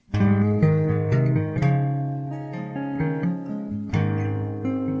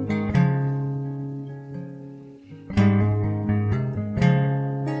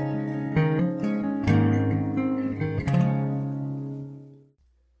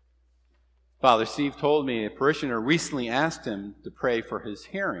Father Steve told me a parishioner recently asked him to pray for his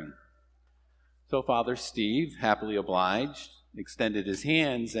hearing. So Father Steve, happily obliged, extended his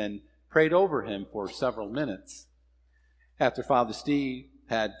hands and prayed over him for several minutes. After Father Steve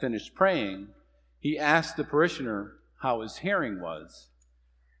had finished praying, he asked the parishioner how his hearing was.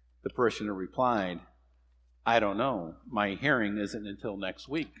 The parishioner replied, "I don't know. My hearing isn't until next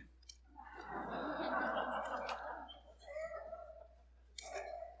week."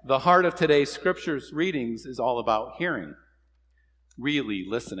 The heart of today's scriptures readings is all about hearing, really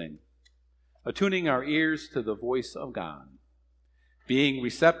listening, attuning our ears to the voice of God, being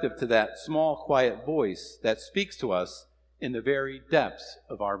receptive to that small, quiet voice that speaks to us in the very depths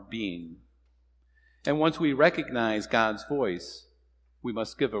of our being. And once we recognize God's voice, we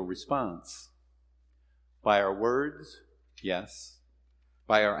must give a response. By our words, yes.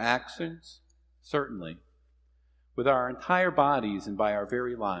 By our actions, certainly. With our entire bodies and by our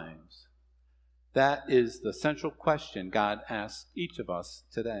very lives. That is the central question God asks each of us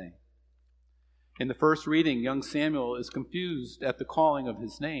today. In the first reading, young Samuel is confused at the calling of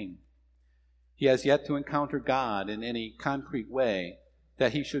his name. He has yet to encounter God in any concrete way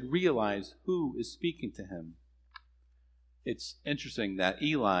that he should realize who is speaking to him. It's interesting that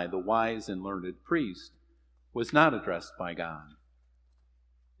Eli, the wise and learned priest, was not addressed by God.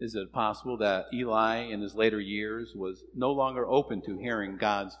 Is it possible that Eli, in his later years, was no longer open to hearing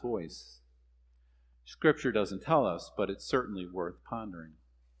God's voice? Scripture doesn't tell us, but it's certainly worth pondering.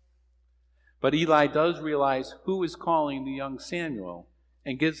 But Eli does realize who is calling the young Samuel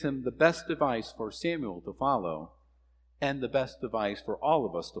and gives him the best advice for Samuel to follow and the best advice for all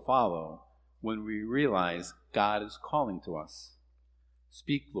of us to follow when we realize God is calling to us.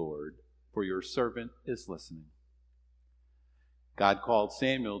 Speak, Lord, for your servant is listening. God called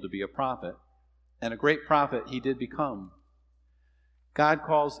Samuel to be a prophet, and a great prophet he did become. God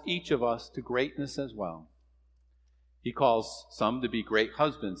calls each of us to greatness as well. He calls some to be great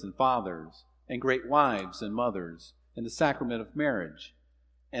husbands and fathers, and great wives and mothers in the sacrament of marriage,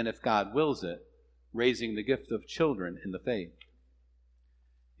 and if God wills it, raising the gift of children in the faith.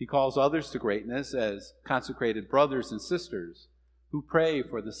 He calls others to greatness as consecrated brothers and sisters who pray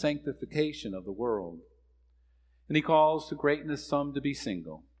for the sanctification of the world. And he calls to greatness some to be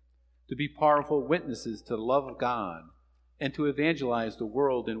single, to be powerful witnesses to the love of God, and to evangelize the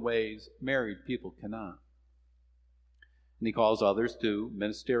world in ways married people cannot. And he calls others to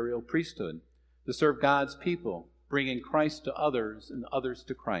ministerial priesthood, to serve God's people, bringing Christ to others and others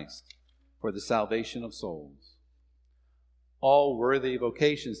to Christ for the salvation of souls. All worthy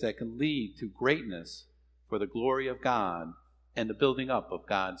vocations that can lead to greatness for the glory of God and the building up of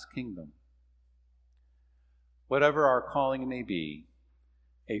God's kingdom. Whatever our calling may be,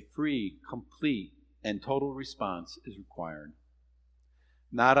 a free, complete, and total response is required.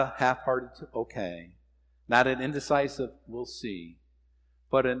 Not a half-hearted okay, not an indecisive we'll see,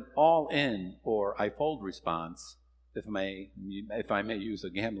 but an all-in or I fold response, if I may use a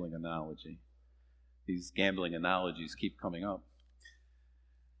gambling analogy. These gambling analogies keep coming up.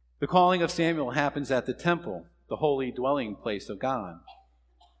 The calling of Samuel happens at the temple, the holy dwelling place of God,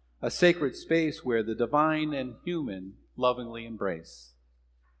 a sacred space where the divine and human lovingly embrace,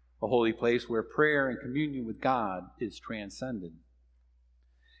 a holy place where prayer and communion with God is transcended.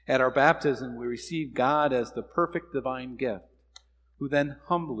 At our baptism, we receive God as the perfect divine gift, who then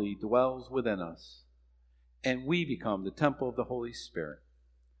humbly dwells within us, and we become the temple of the Holy Spirit,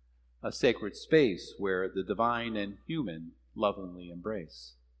 a sacred space where the divine and human lovingly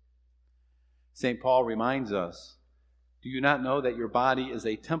embrace. St. Paul reminds us, "Do you not know that your body is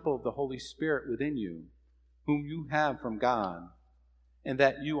a temple of the Holy Spirit within you, whom you have from God, and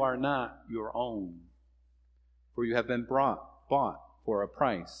that you are not your own? For you have been bought for a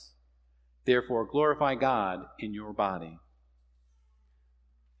price. Therefore glorify God in your body."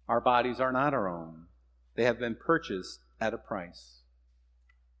 Our bodies are not our own. They have been purchased at a price.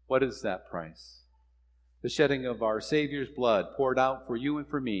 What is that price? The shedding of our Savior's blood poured out for you and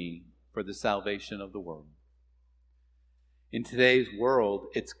for me for the salvation of the world. In today's world,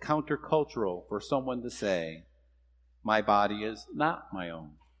 it's countercultural for someone to say, "My body is not my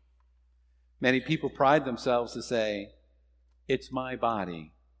own." Many people pride themselves to say, "It's my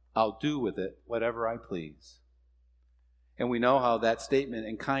body. I'll do with it whatever I please." And we know how that statement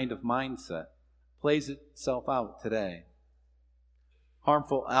and kind of mindset plays itself out today.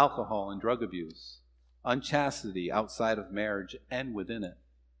 Harmful alcohol and drug abuse, unchastity outside of marriage and within it,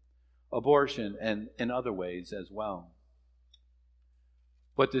 abortion, and in other ways as well.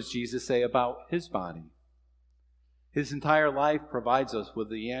 What does Jesus say about his body? His entire life provides us with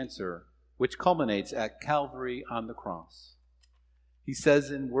the answer, which culminates at Calvary on the cross. He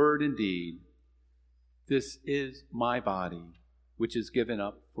says in word and deed, This is my body, which is given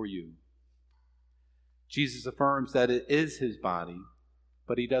up for you. Jesus affirms that it is his body,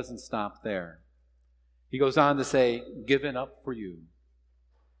 but he doesn't stop there. He goes on to say, given up for you,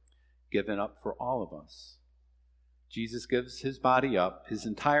 given up for all of us. Jesus gives his body up, his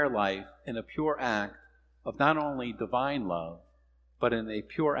entire life, in a pure act of not only divine love, but in a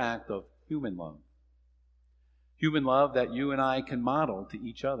pure act of human love. Human love that you and I can model to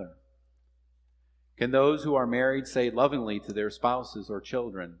each other. Can those who are married say lovingly to their spouses or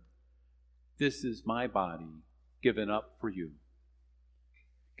children, "This is my body given up for you"?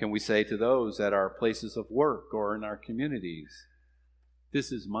 Can we say to those at our places of work or in our communities,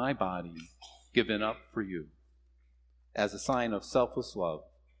 "This is my body given up for you," as a sign of selfless love,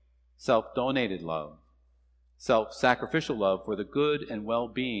 self-donated love, self-sacrificial love for the good and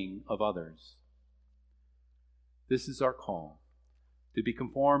well-being of others? This is our call, to be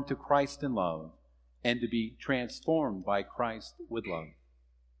conformed to Christ in love and to be transformed by Christ with love.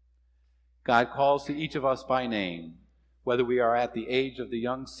 God calls to each of us by name, whether we are at the age of the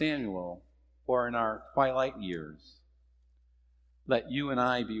young Samuel or in our twilight years. Let you and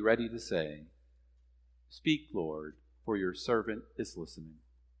I be ready to say, "Speak, Lord, for your servant is listening."